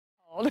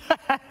world.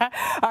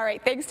 All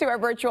right, thanks to our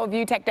virtual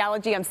view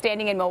technology, I'm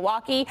standing in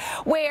Milwaukee,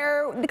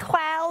 where the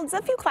clouds,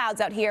 a few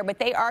clouds out here, but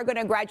they are going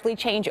to gradually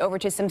change over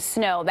to some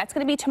snow. That's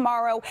going to be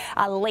tomorrow,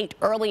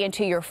 early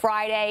into your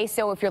Friday.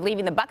 So if you're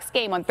leaving the Bucks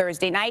game on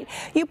Thursday night,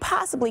 you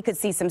possibly could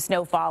see some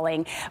snow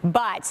falling,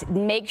 but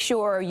make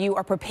sure you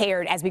are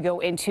prepared as we go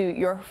into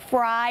your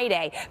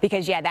Friday,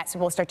 because yeah,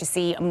 we'll start to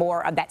see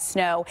more of that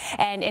snow.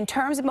 And in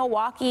terms of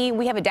Milwaukee,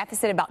 we have a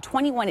deficit of about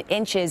 21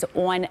 inches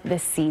on the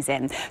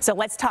season. So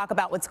let's talk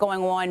about what's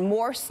going on.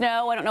 More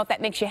snow. I don't know if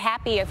that makes you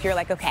happy, if you're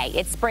like, okay,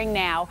 it's spring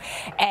now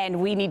and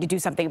we need to do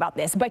something about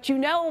this. But you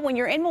know, when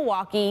you're in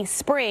Milwaukee,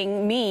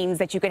 spring means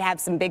that you could have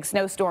some big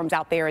snowstorms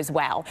out there as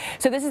well.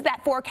 So this is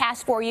that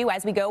forecast for you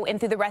as we go in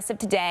through the rest of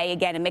today.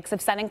 Again, a mix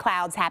of sun and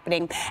clouds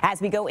happening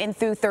as we go in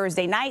through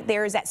Thursday night.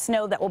 There's that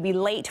snow that will be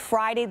late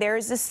Friday.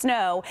 There's the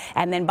snow.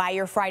 And then by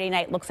your Friday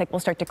night, looks like we'll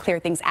start to clear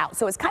things out.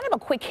 So it's kind of a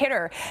quick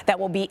hitter that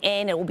will be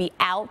in, it will be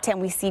out,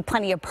 and we see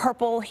plenty of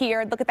purple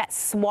here. Look at that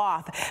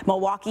swath.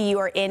 Milwaukee, you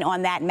are in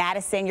on that.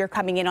 Madison, you're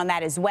coming in on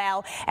that as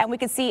well. And we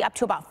can see up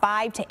to about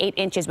 5 to 8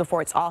 inches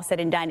before it's all said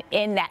and done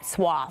in that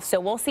swath. So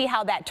we'll see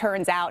how that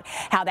turns out,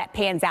 how that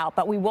pans out.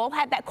 But we will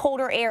have that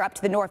colder air up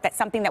to the north. That's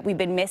something that we've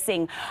been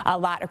missing a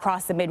lot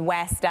across the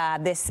Midwest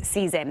this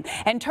season.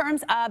 In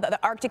terms of the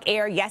Arctic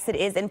air, yes, it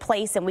is in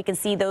place, and we can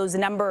see those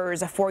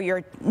numbers for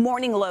your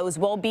morning lows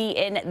will be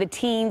in the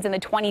teens and the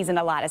 20s in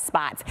a lot of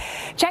spots.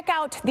 Check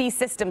out these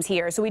systems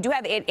here. So we do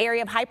have an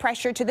area of high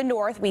pressure to the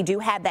north. We do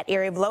have that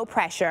area of low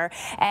pressure,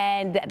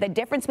 and the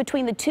difference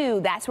between the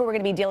two, that's where we're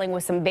going to be dealing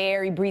with some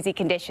very breezy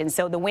conditions.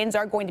 So the winds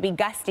are going to be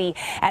gusty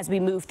as we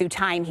move through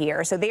time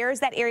here. So there's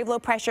that area of low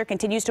pressure,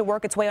 continues to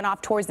work its way on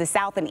off towards the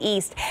south and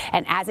east,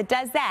 and as it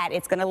does that,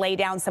 it's going to lay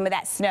down some of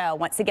that snow.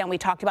 Once again, we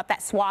talked about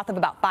that swath of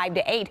about 5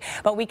 to 8,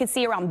 but we can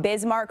see around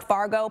Bismarck,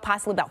 Fargo,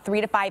 possibly about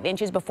 3 to 5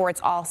 inches before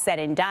it's all said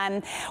and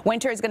done.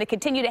 Winter is going to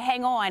continue to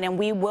hang on, and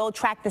we will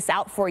track this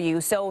out for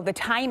you. So the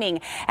timing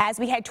as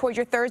we head towards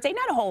your Thursday,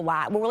 not a whole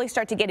lot. We'll really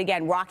start to get,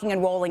 again, rocking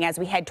and rolling as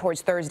we head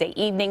towards Thursday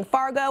evening.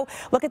 Fargo,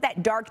 look at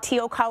that dark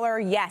teal color.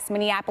 Yes,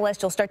 Minneapolis,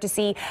 you'll start to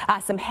see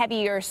some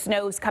heavier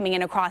snows coming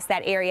in across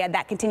that area.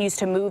 That continues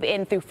to move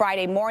in through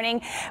Friday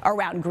morning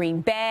around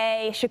Green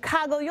Bay.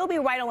 Chicago, you'll be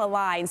right on the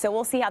line, so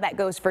we'll see how that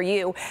goes for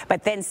you.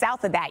 But then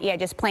south of that, yeah,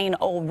 just plain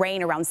old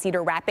rain around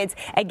Cedar Rapids.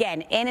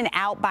 Again, in and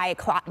out by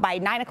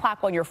 9 o'clock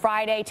on your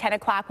Friday. 10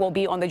 o'clock will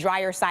be on the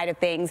drier side of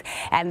things.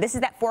 And this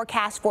is that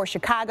forecast for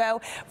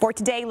Chicago. For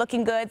today,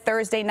 looking good.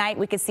 Thursday night,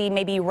 we could see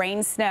maybe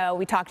rain, snow.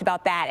 We talked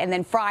about that. And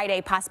then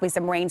Friday, possibly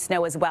some rain,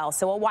 snow as well.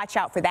 So we'll watch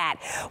out for that.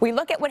 We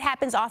look at what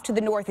happens off to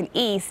the north and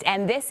east,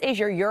 and this is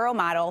your Euro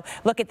model.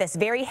 Look at this,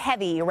 very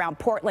heavy around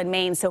Portland,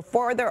 Maine. So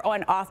further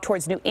on off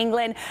towards New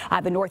England,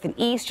 the north and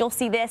east, you'll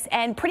see this.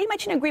 And pretty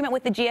much in agreement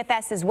with the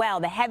GFS as well.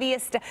 The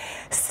heaviest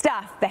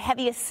stuff, the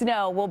heaviest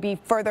snow will be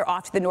further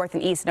off to the north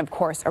and east, and of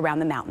course around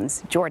the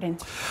mountains. Jordan.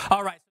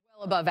 All right.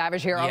 Above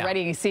average here,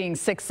 already seeing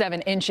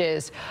 6-7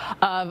 inches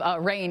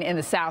of rain in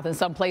the south in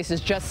some places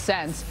just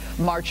since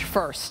March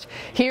 1st.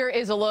 Here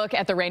is a look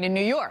at the rain in New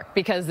York,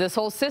 because this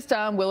whole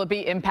system will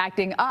be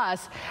impacting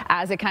us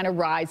as it kind of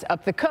rides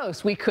up the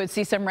coast. We could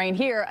see some rain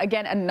here.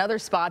 Again, another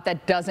spot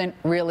that doesn't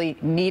really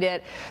need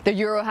it. The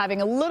Euro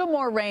having a little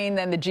more rain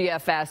than the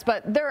GFS,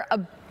 but they're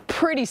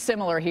pretty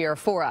similar here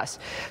for us.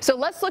 So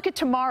let's look at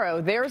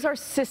tomorrow. There's our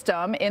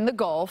system in the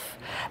Gulf.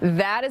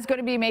 That is going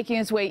to be making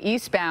its way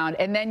eastbound.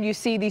 And then you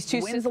see these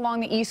two winds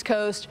along the East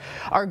Coast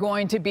are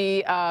going to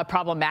be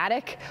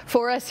problematic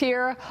for us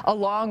here,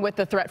 along with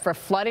the threat for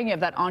flooding. You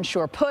have that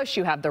onshore push.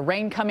 You have the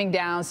rain coming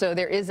down. So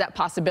there is that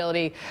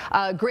possibility.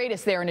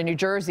 Greatest there in New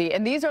Jersey.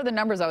 And these are the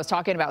numbers I was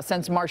talking about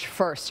since March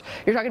 1st.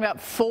 You're talking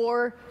about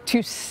 4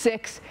 to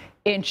 6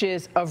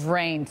 inches of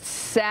rain,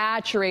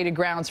 saturated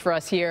grounds for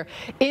us here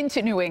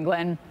into New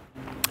England.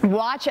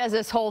 Watch as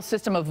this whole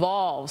system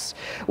evolves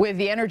with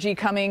the energy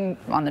coming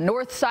on the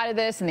north side of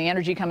this and the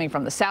energy coming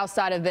from the south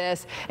side of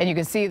this. And you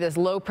can see this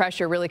low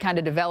pressure really kind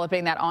of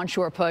developing, that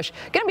onshore push.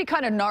 Going to be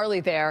kind of gnarly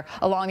there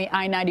along the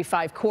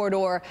I-95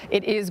 corridor.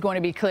 It is going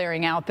to be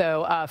clearing out,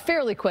 though,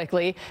 fairly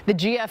quickly. The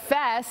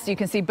GFS, you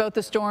can see both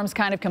the storms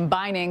kind of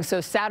combining. So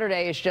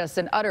Saturday is just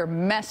an utter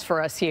mess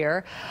for us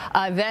here.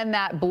 Then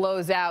that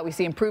blows out. We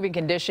see improving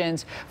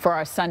conditions for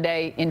our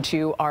Sunday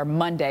into our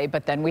Monday.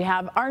 But then we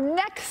have our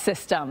next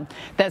system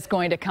that's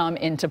going to come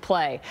into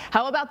play.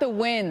 How about the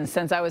winds,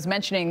 since I was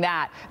mentioning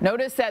that?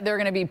 Notice that they're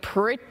going to be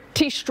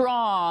pretty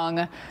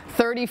strong,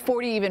 30,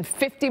 40, even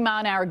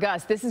 50-mile-an-hour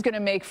gusts. This is going to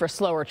make for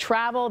slower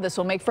travel. This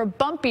will make for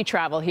bumpy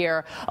travel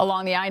here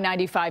along the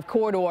I-95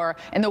 corridor.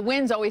 And the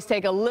winds always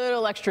take a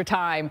little extra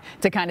time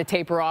to kind of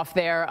taper off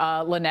there,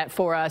 Lynette,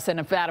 for us. And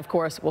that, of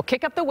course, will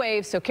kick up the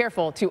waves. So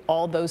careful to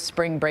all those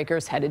spring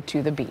breakers headed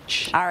to the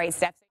beach. All right,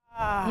 Steph.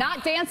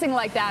 Not dancing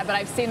like that, but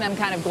I've seen them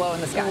kind of glow in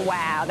the sky.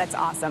 Wow, that's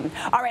awesome.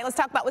 All right, let's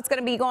talk about what's going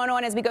to be going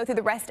on as we go through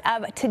the rest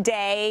of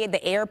today.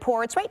 The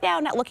airports right now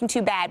not looking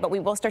too bad, but we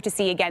will start to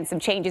see again some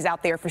changes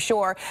out there for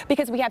sure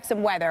because we have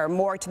some weather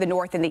more to the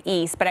north and the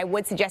east. But I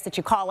would suggest that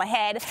you call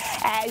ahead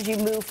as you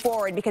move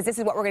forward because this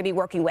is what we're going to be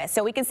working with.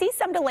 So we can see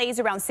some delays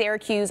around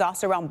Syracuse,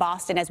 also around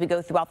Boston as we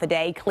go throughout the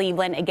day.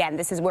 Cleveland, again,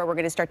 this is where we're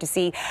going to start to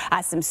see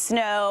some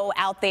snow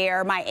out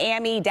there.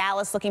 Miami,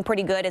 Dallas looking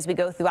pretty good as we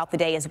go throughout the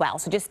day as well.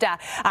 So just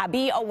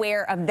be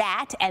aware of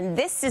that. And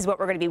this is what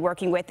we're going to be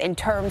working with in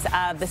terms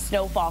of the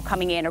snowfall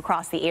coming in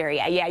across the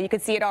area. Yeah, you can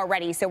see it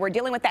already. So we're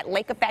dealing with that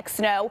lake effect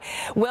snow.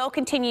 We'll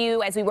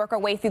continue as we work our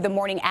way through the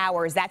morning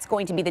hours. That's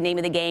going to be the name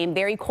of the game.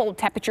 Very cold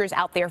temperatures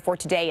out there for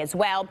today as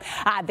well.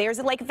 There's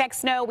a lake effect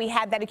snow. We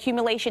have that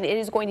accumulation. It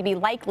is going to be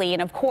likely.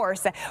 And of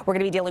course, we're going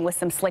to be dealing with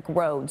some slick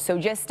roads. So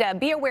just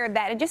be aware of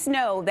that and just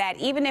know that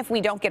even if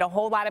we don't get a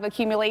whole lot of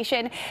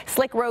accumulation,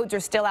 slick roads are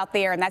still out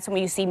there. And that's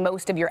when you see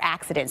most of your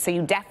accidents. So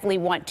you definitely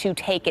want to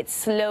take it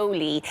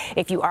slowly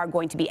if you are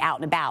going to be out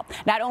and about.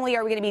 Not only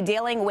are we going to be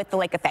dealing with the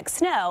lake effect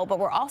snow, but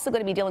we're also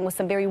going to be dealing with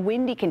some very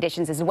windy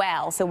conditions as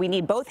well. So we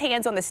need both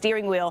hands on the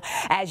steering wheel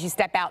as you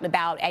step out and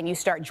about and you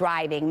start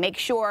driving. Make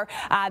sure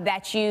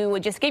that you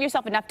just give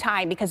yourself enough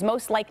time because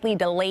most likely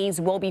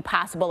delays will be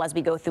possible as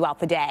we go throughout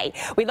the day.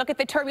 We look at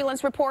the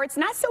turbulence reports,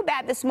 not so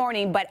bad this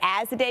morning, but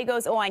as the day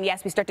goes on,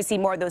 yes, we start to see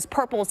more of those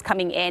purples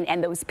coming in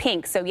and those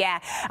pinks. So yeah,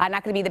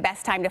 not going to be the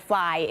best time to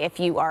fly if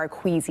you are a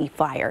queasy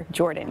flyer.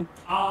 Jordan.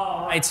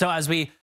 All right, so as we